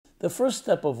The first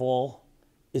step of all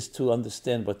is to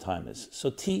understand what time is.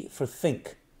 So T for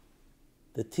think.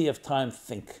 The T of time,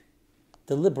 think.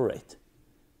 Deliberate.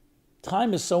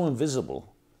 Time is so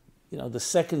invisible. The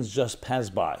seconds just pass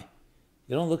by.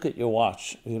 You don't look at your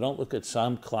watch. You don't look at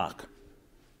some clock.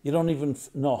 You don't even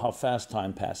know how fast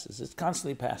time passes. It's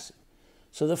constantly passing.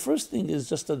 So the first thing is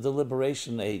just a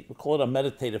deliberation, we call it a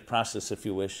meditative process, if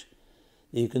you wish,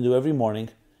 that you can do every morning,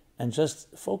 and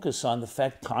just focus on the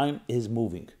fact time is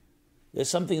moving. There's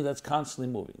something that's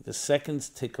constantly moving. The seconds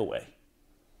tick away.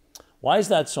 Why is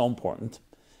that so important?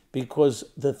 Because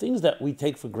the things that we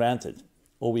take for granted,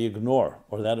 or we ignore,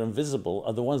 or that are invisible,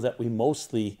 are the ones that we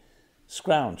mostly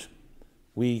scrounge.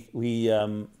 We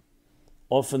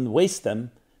often waste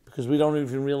them because we don't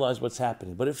even realize what's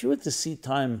happening. But if you were to see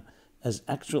time as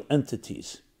actual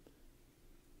entities,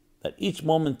 that each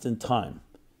moment in time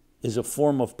is a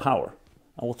form of power,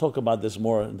 and we'll talk about this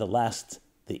more in the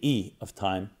E of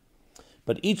time,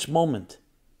 but each moment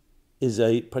is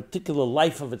a particular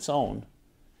life of its own,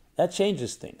 that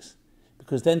changes things.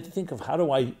 Because then to think of how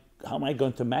am I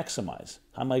going to maximize,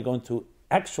 how am I going to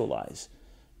actualize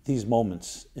these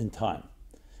moments in time?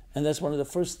 And that's one of the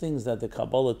first things that the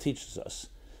Kabbalah teaches us,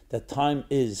 that time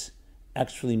is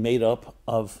actually made up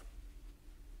of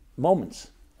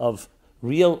moments, of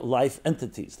real life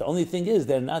entities. The only thing is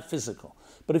they're not physical.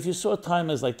 But if you saw time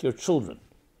as like your children,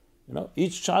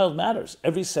 each child matters,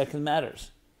 every second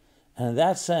matters. And in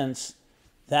that sense,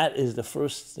 that is the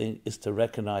first thing, is to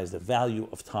recognize the value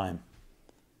of time.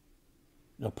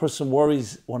 A person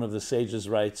worries, one of the sages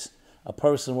writes, a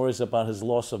person worries about his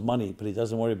loss of money, but he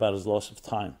doesn't worry about his loss of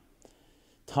time.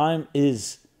 Time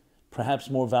is perhaps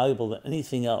more valuable than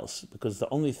anything else, because the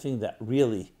only thing that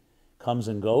really comes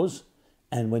and goes,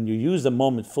 and when you use the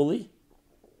moment fully,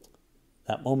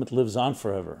 that moment lives on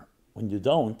forever. When you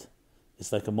don't,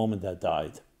 it's like a moment that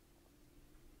died.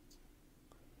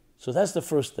 So that's the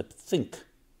first step,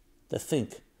 to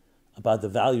think about the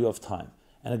value of time.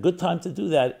 And a good time to do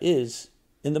that is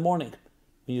in the morning,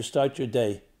 when you start your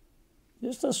day.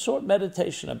 Just a short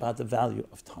meditation about the value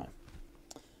of time.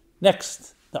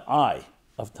 Next, the I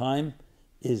of time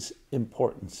is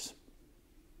importance.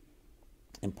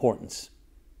 Importance.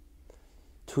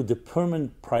 To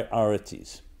determine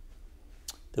priorities.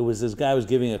 There was this guy who was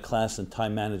giving a class in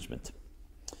time management.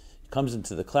 He comes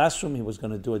into the classroom, he was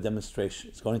going to do a demonstration.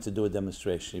 He's going to do a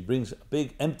demonstration. He brings a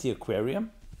big empty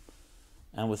aquarium,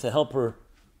 and with the helper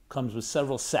comes with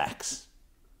several sacks.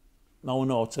 No one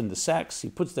knows what's in the sacks. He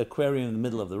puts the aquarium in the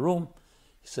middle of the room.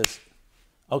 He says,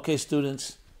 okay,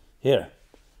 students, here.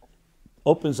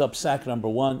 Opens up sack number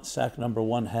one. Sack number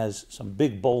one has some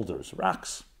big boulders,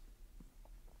 rocks.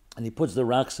 And he puts the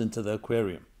rocks into the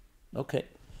aquarium. Okay.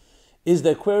 Is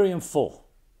the aquarium full?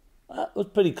 It was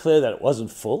pretty clear that it wasn't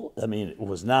full. I mean, it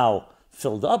was now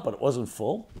filled up, but it wasn't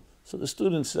full. So the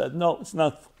student said, no, it's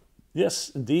not full. Yes,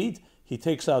 indeed. He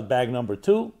takes out bag number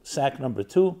two, sack number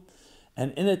two,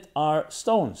 and in it are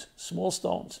stones, small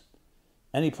stones.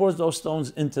 And he pours those stones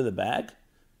into the bag,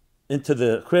 into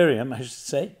the aquarium, I should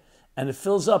say, and it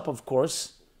fills up, of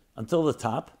course, until the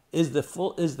top. Is the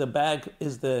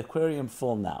aquarium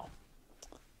full now?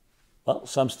 Well,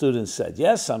 some students said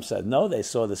yes, some said no. They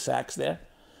saw the sacks there.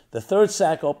 The third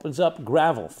sack opens up,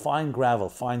 gravel,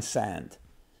 fine sand.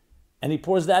 And he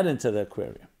pours that into the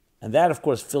aquarium. And that, of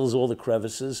course, fills all the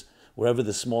crevices wherever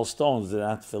the small stones did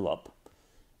not fill up,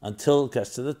 until it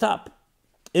gets to the top.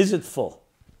 Is it full?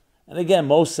 And again,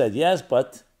 most said yes,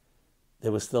 but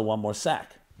there was still one more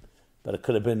sack. But it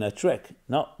could have been a trick.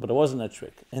 No, but it wasn't a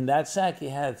trick. In that sack, he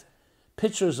had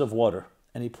pitchers of water,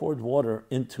 and he poured water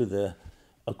into the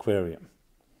aquarium.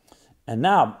 And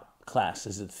now, class,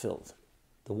 is it filled?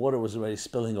 The water was already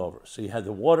spilling over. So you had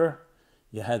the water,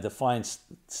 you had the fine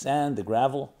sand, the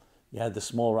gravel, you had the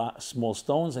small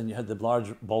stones, and you had the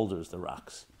large boulders, the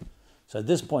rocks. So at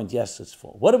this point, yes, it's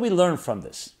full. What do we learn from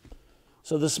this?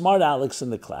 So the smart Alex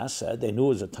in the class said, they knew it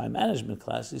was a time management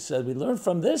class, he said, we learned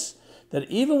from this that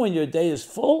even when your day is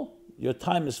full, your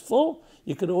time is full,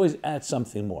 you could always add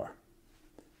something more.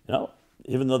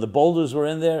 Even though the boulders were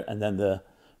in there, and then the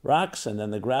rocks, and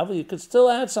then the gravel, you could still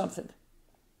add something.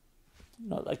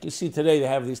 Like you see today, they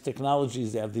have these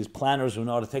technologies, they have these planners who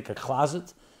know how to take a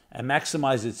closet and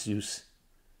maximize its use.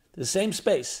 The same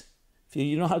space. If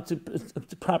you know how to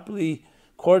properly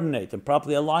coordinate and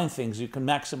properly align things, you can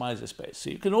maximize the space. So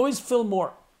you can always fill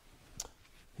more.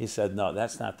 He said, no,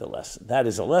 that's not the lesson. That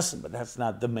is a lesson, but that's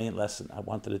not the main lesson I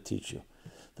wanted to teach you.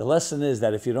 The lesson is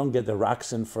that if you don't get the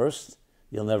rocks in first,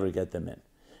 you'll never get them in.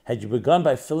 Had you begun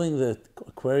by filling the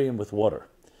aquarium with water,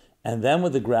 and then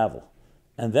with the gravel,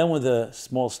 and then with the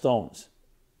small stones,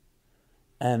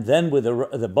 And then with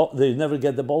they never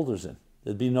get the boulders in.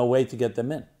 There'd be no way to get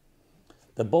them in.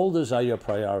 The boulders are your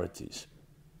priorities,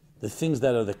 the things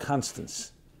that are the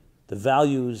constants, the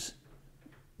values,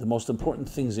 the most important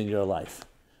things in your life.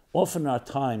 Often our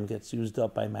time gets used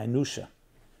up by minutia,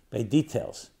 by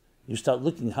details. You start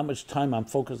looking how much time I'm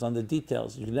focused on the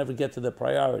details. You never get to the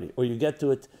priority, or you get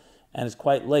to it and it's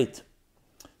quite late.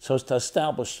 So it's to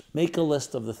establish, make a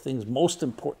list of the things most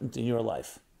important in your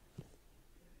life.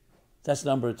 That's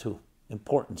number 2,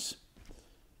 importance.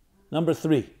 Number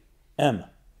 3, M.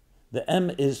 The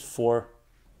M is for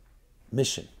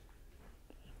mission.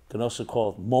 You can also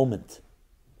call it moment.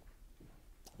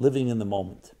 Living in the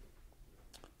moment.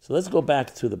 So let's go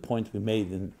back to the point we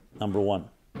made in number 1.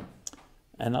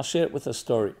 And I'll share it with a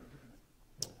story.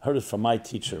 I heard it from my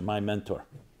teacher, my mentor.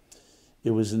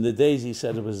 It was in the days, he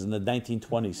said it was in the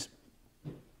 1920s.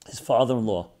 His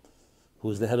father-in-law, who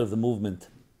was the head of the movement,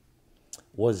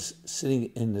 was sitting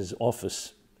in his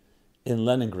office in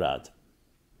Leningrad,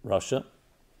 Russia.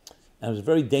 And it was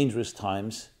very dangerous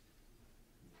times.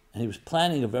 And he was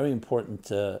planning a very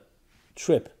important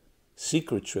trip,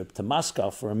 secret trip to Moscow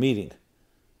for a meeting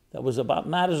that was about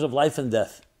matters of life and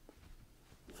death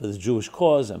for the Jewish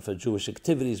cause and for Jewish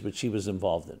activities which he was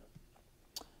involved in.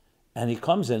 And he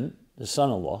comes in, the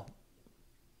son-in-law,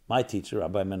 my teacher,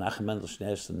 Rabbi Menachem Mendel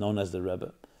Schneerson, known as the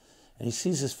Rebbe, and he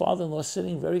sees his father-in-law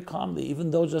sitting very calmly,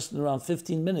 even though just in around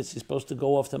 15 minutes he's supposed to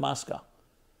go off to Moscow.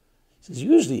 He says,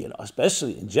 usually,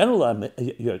 especially in general,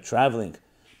 you're traveling,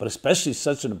 but especially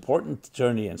such an important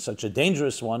journey and such a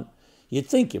dangerous one, you'd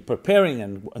think you're preparing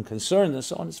and concerned and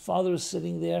so on. His father is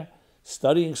sitting there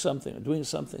studying something or doing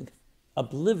something,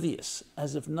 oblivious,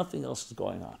 as if nothing else is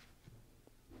going on.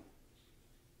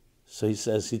 So he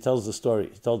says, he tells the story.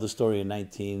 He told the story in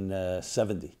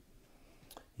 1970.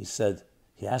 He said,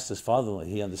 he asked his father-in-law,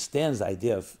 he understands the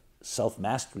idea of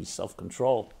self-mastery,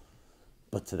 self-control,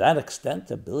 but to that extent,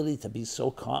 the ability to be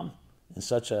so calm in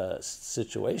such a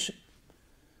situation.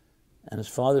 And his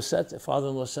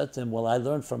father-in-law said to him, well, I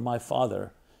learned from my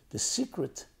father the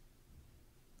secret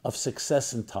of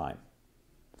success in time.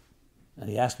 And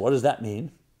he asked, what does that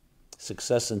mean?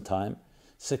 Success in time?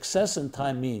 Success in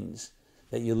time means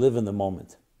that you live in the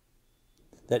moment.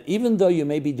 That even though you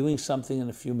may be doing something in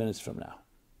a few minutes from now,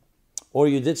 or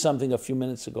you did something a few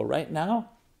minutes ago, right now,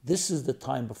 this is the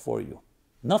time before you.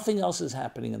 Nothing else is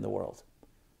happening in the world.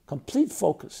 Complete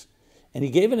focus. And he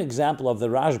gave an example of the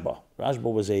Rashba.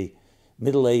 Rashba was a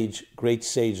middle-aged great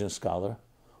sage and scholar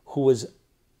who was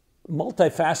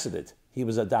multifaceted. He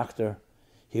was a doctor,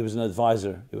 he was an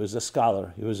advisor, he was a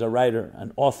scholar, he was a writer,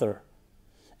 an author,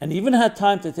 and he even had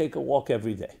time to take a walk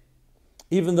every day,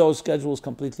 even though his schedule was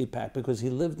completely packed, because he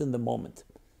lived in the moment.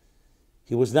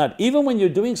 He was not, even when you're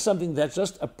doing something that's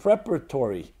just a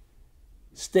preparatory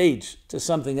stage to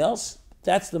something else,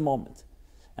 that's the moment.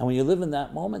 And when you live in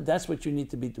that moment, that's what you need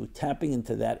to be doing, tapping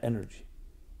into that energy.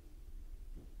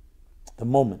 The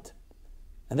moment.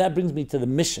 And that brings me to the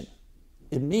mission.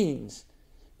 It means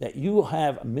that you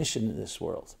have a mission in this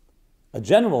world, a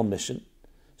general mission.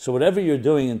 So whatever you're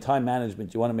doing in time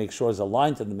management, you want to make sure is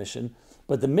aligned to the mission.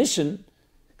 But the mission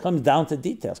comes down to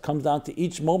details, comes down to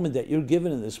each moment that you're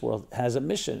given in this world has a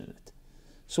mission in it.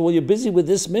 So while you're busy with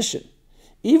this mission,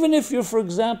 even if you're, for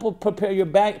example,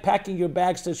 packing your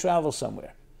bags to travel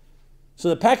somewhere. So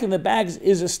the packing the bags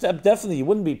is a step, definitely. You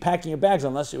wouldn't be packing your bags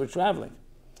unless you were traveling.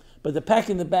 But the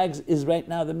packing the bags is right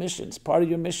now the mission. It's part of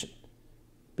your mission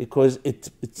because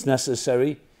it's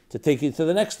necessary to take you to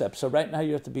the next step. So right now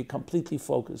you have to be completely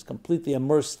focused, completely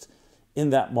immersed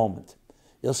in that moment.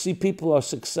 You'll see people who are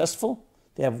successful.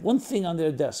 They have one thing on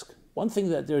their desk, one thing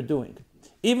that they're doing,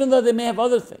 even though they may have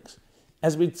other things.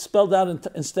 As we spelled out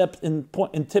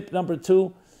in tip number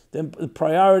 2, the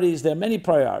priorities, there are many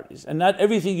priorities, and not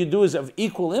everything you do is of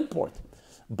equal import.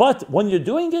 But when you're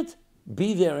doing it,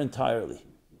 be there entirely.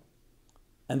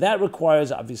 And that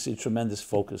requires, obviously, tremendous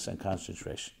focus and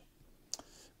concentration.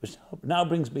 Which now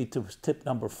brings me to tip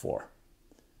number 4,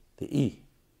 the E.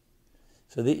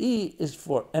 So the E is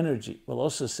for energy. We'll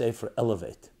also say for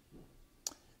elevate.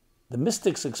 The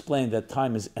mystics explain that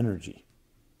time is energy,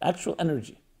 actual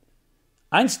energy.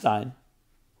 Einstein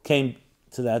came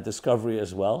to that discovery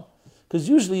as well, because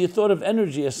usually you thought of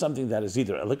energy as something that is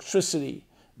either electricity,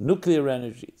 nuclear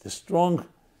energy, the strong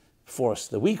force,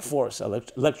 the weak force,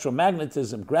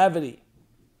 electromagnetism, gravity.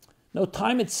 No,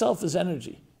 time itself is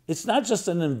energy. It's not just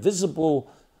an invisible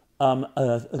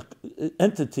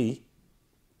entity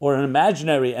or an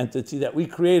imaginary entity that we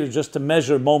created just to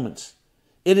measure moments.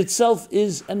 It itself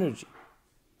is energy.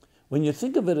 When you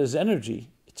think of it as energy,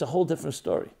 it's a whole different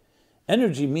story.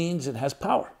 Energy means it has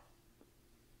power.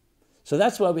 So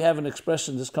that's why we have an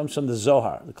expression, this comes from the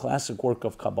Zohar, the classic work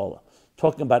of Kabbalah,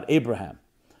 talking about Abraham.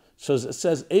 So it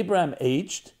says, Abraham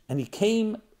aged and he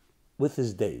came with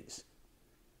his days,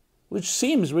 which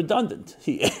seems redundant.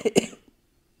 He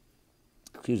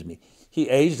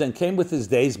aged and came with his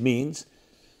days means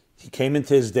he came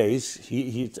into his days,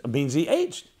 means he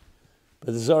aged.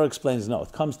 But the Zohar explains, no,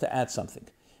 it comes to add something.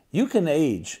 You can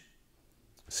age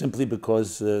simply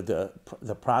because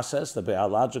the process, the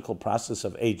biological process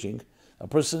of aging, a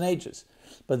person ages.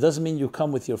 But it doesn't mean you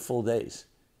come with your full days.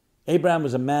 Abraham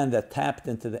was a man that tapped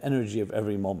into the energy of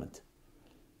every moment.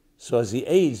 So as he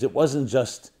aged, it wasn't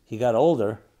just he got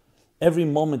older. Every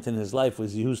moment in his life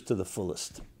was used to the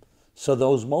fullest. So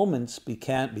those moments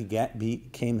became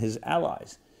his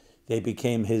allies. They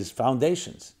became his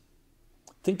foundations.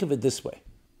 Think of it this way.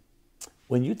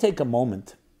 When you take a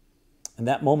moment, and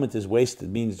that moment is wasted,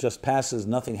 means just passes,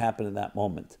 nothing happened in that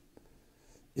moment.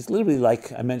 It's literally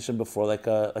like I mentioned before, like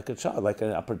a child, like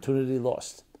an opportunity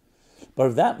lost. But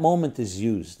if that moment is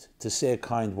used to say a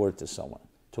kind word to someone,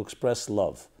 to express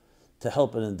love, to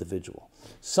help an individual,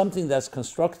 something that's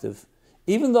constructive,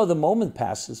 even though the moment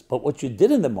passes, but what you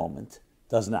did in the moment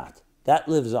does not. That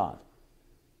lives on.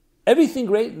 Everything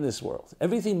great in this world,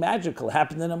 everything magical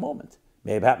happened in a moment.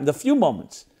 May have happened a few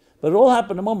moments, but it all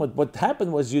happened in a moment. What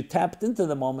happened was you tapped into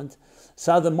the moment,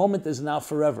 so the moment is now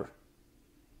forever.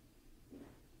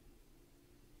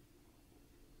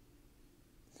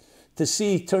 To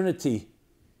see eternity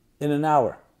in an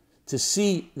hour, to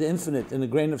see the infinite in a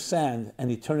grain of sand and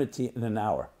eternity in an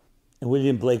hour. In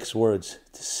William Blake's words,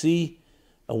 to see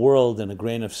a world in a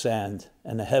grain of sand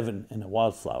and a heaven in a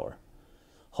wildflower.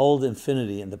 Hold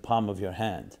infinity in the palm of your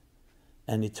hand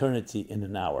and eternity in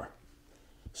an hour.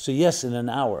 So yes, in an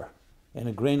hour, in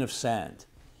a grain of sand,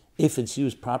 if it's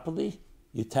used properly,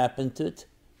 you tap into it,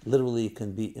 literally it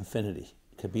can be infinity,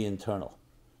 it can be eternal.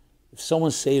 If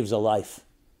someone saves a life,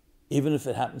 even if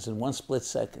it happens in one split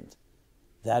second,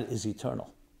 that is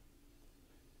eternal.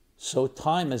 So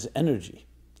time as energy,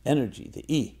 the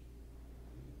E,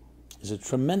 is a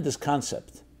tremendous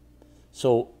concept.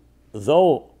 So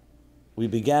though we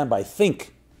began by to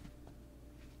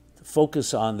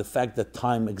focus on the fact that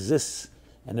time exists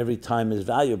and every time is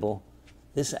valuable,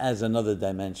 this adds another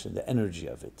dimension, the energy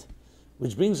of it,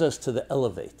 which brings us to the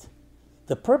elevate.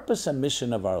 The purpose and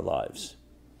mission of our lives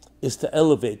is to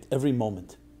elevate every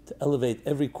moment, to elevate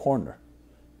every corner,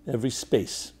 every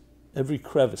space, every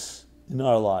crevice in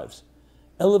our lives.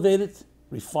 Elevate it,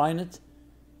 refine it,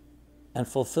 and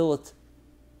fulfill it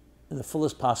in the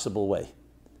fullest possible way.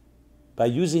 By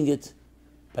using it,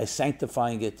 by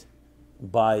sanctifying it,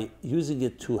 by using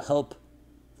it to help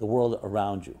the world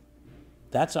around you.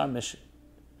 That's our mission.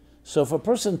 So if a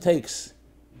person takes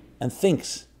and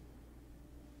thinks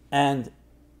and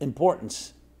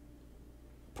importance,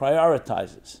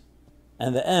 prioritizes,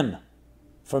 and the M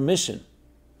for mission,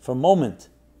 for moment,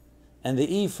 and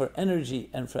the E for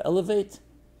energy and for elevate,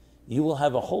 you will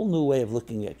have a whole new way of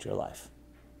looking at your life.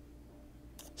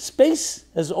 Space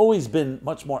has always been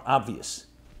much more obvious.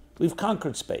 We've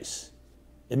conquered space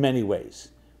in many ways.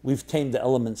 We've tamed the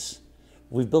elements.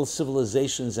 We've built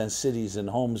civilizations and cities and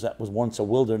homes that was once a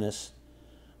wilderness.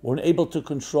 We're able to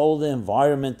control the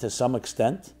environment to some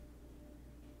extent.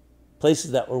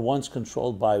 Places that were once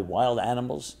controlled by wild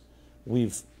animals,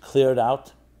 we've cleared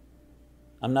out.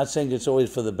 I'm not saying it's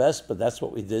always for the best, but that's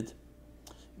what we did.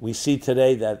 We see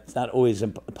today that it's not always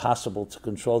possible to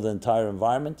control the entire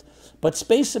environment, but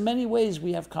space in many ways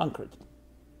we have conquered.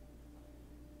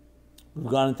 We've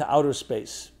gone into outer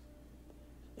space.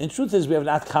 In truth is we have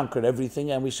not conquered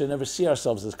everything, and we should never see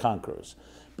ourselves as conquerors.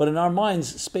 But in our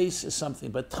minds, space is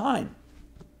something. But time,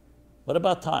 what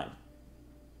about time?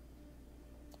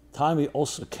 Time we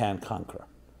also can conquer.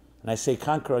 And I say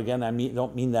conquer again,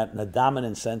 don't mean that in a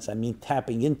dominant sense, I mean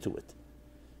tapping into it.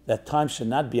 That time should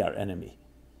not be our enemy.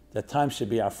 That time should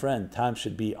be our friend. Time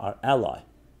should be our ally.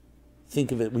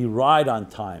 Think of it, we ride on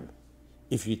time.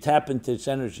 If you tap into its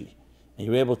energy and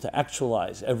you're able to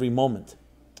actualize every moment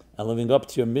and living up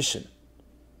to your mission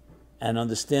and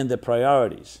understand the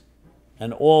priorities,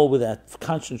 and all with that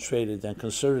concentrated and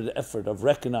concerted effort of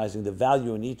recognizing the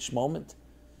value in each moment,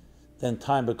 then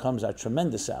time becomes our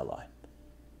tremendous ally.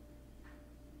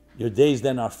 Your days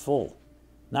then are full.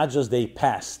 Not just they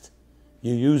passed,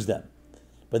 you used them,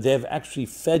 but they have actually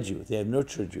fed you, they have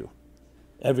nurtured you.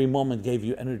 Every moment gave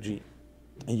you energy,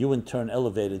 and you in turn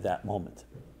elevated that moment.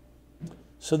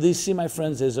 So these, see my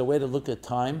friends, there's a way to look at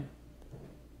time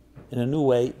in a new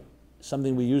way,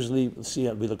 something we usually see,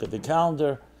 we look at the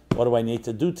calendar, what do I need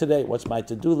to do today, what's my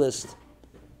to-do list,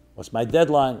 what's my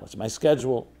deadline, what's my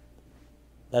schedule.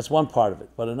 That's one part of it,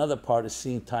 but another part is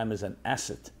seeing time as an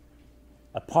asset,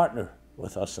 a partner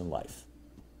with us in life.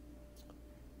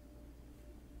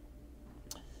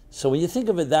 So when you think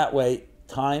of it that way,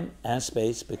 time and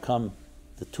space become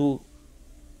the two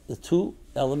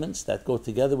elements that go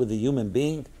together with the human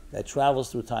being that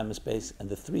travels through time and space, and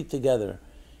the three together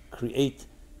create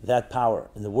that power.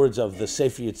 In the words of the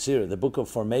Sefer Yetzirah, the book of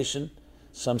formation,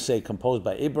 some say composed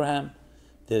by Abraham,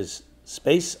 there's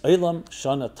space, olam,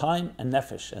 shana, time, and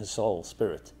nefesh, and soul,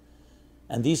 spirit.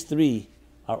 And these three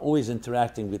are always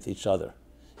interacting with each other.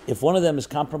 If one of them is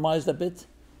compromised a bit,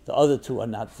 the other two are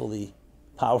not fully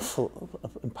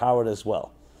empowered as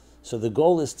well. So the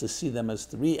goal is to see them as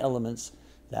three elements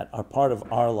that are part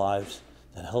of our lives,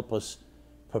 that help us,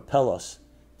 propel us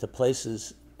to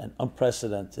places and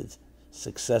unprecedented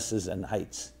successes and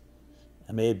heights.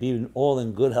 And may it be all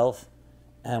in good health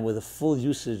and with a full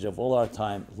usage of all our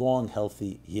time, long,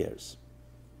 healthy years.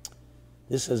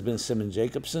 This has been Simon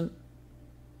Jacobson,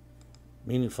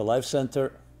 Meaningful Life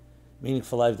Center.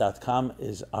 MeaningfulLife.com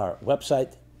is our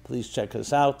website. Please check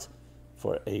us out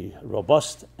for a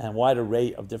robust and wide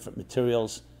array of different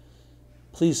materials.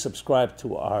 Please subscribe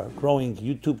to our growing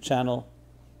YouTube channel,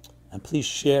 and please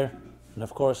share. And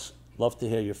of course, love to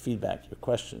hear your feedback, your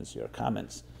questions, your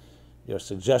comments, your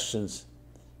suggestions.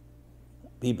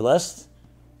 Be blessed.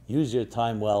 Use your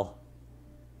time well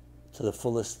to the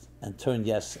fullest, and turn,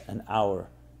 yes, an hour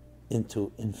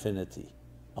into infinity,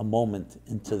 a moment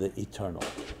into the eternal.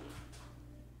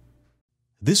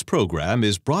 This program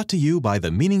is brought to you by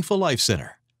the Meaningful Life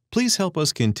Center. Please help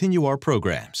us continue our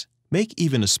programs. Make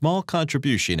even a small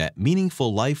contribution at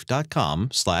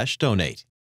meaningfullife.com/donate.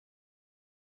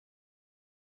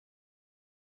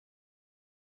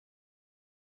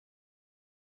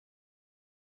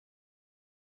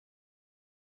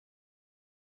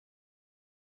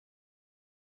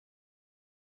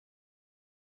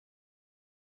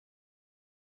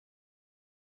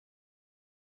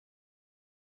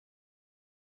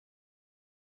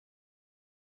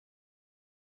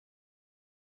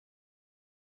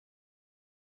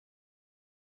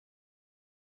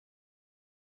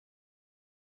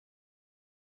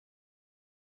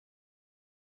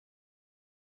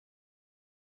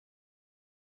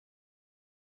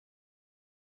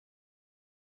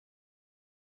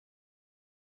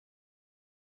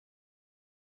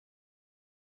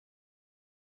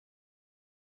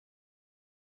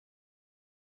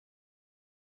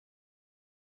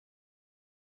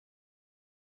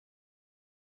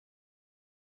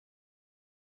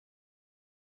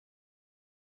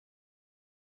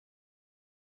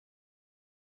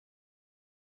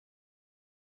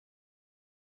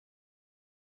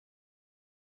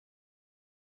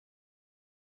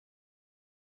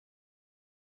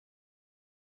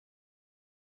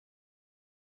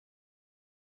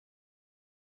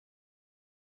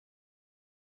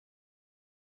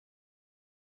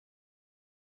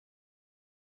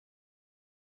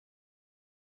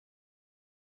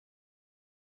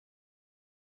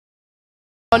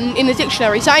 In the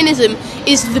dictionary, Zionism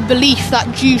is the belief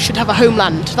that Jews should have a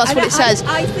homeland. That's what it says.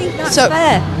 I think that's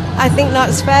fair. I think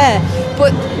that's fair.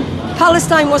 But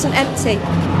Palestine wasn't empty.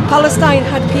 Palestine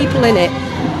had people in it.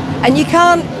 And you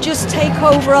can't just take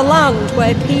over a land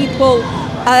where people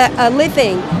are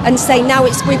living and say, now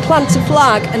we plant a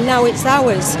flag and now it's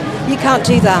ours. You can't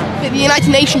do that. But the United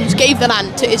Nations gave the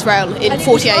land to Israel in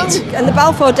 48. And the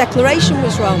Balfour Declaration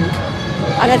was wrong.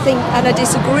 And I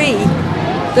disagree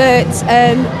that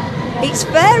it's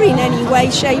fair in any way,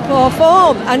 shape or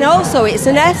form. And also it's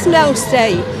an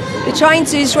ethno-state.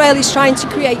 Israelis trying to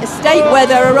create a state where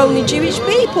there are only Jewish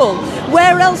people.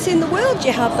 Where else in the world do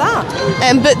you have that?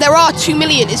 But there are 2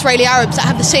 million Israeli Arabs that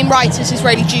have the same rights as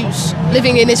Israeli Jews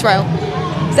living in Israel.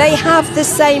 They have the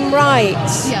same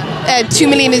rights. Yeah. 2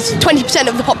 million is 20%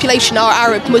 of the population are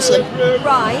Arab Muslim.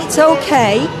 Right.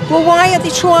 Okay. Well, why are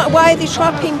they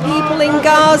trapping people in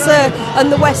Gaza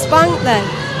and the West Bank then?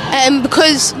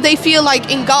 Because they feel like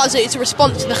in Gaza it's a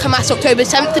response to the Hamas October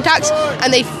 7th attacks,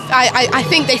 and I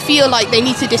think they feel like they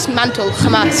need to dismantle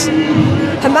Hamas.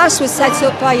 Hamas was set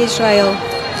up by Israel.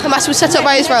 Hamas was set up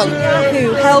by Israel.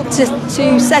 Who helped to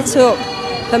set up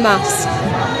Hamas?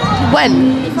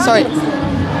 When? Sorry.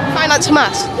 Finance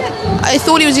Hamas? I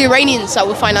thought it was the Iranians that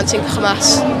were financing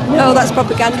Hamas. No, that's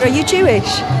propaganda. Are you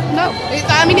Jewish? No,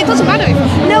 I mean it doesn't matter.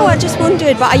 No, I just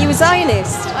wondered, but are you a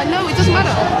Zionist? No, it doesn't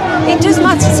matter. It does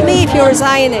matter to me if you're a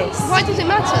Zionist. Why does it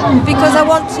matter? Because I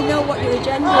want to know what your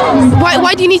agenda is.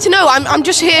 Why do you need to know? I'm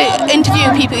just here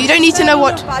interviewing people. You don't need to know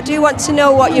what... But I do want to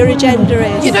know what your agenda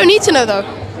is. You don't need to know though.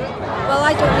 Well,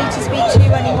 I don't need to speak to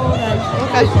you anymore then.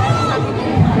 Okay.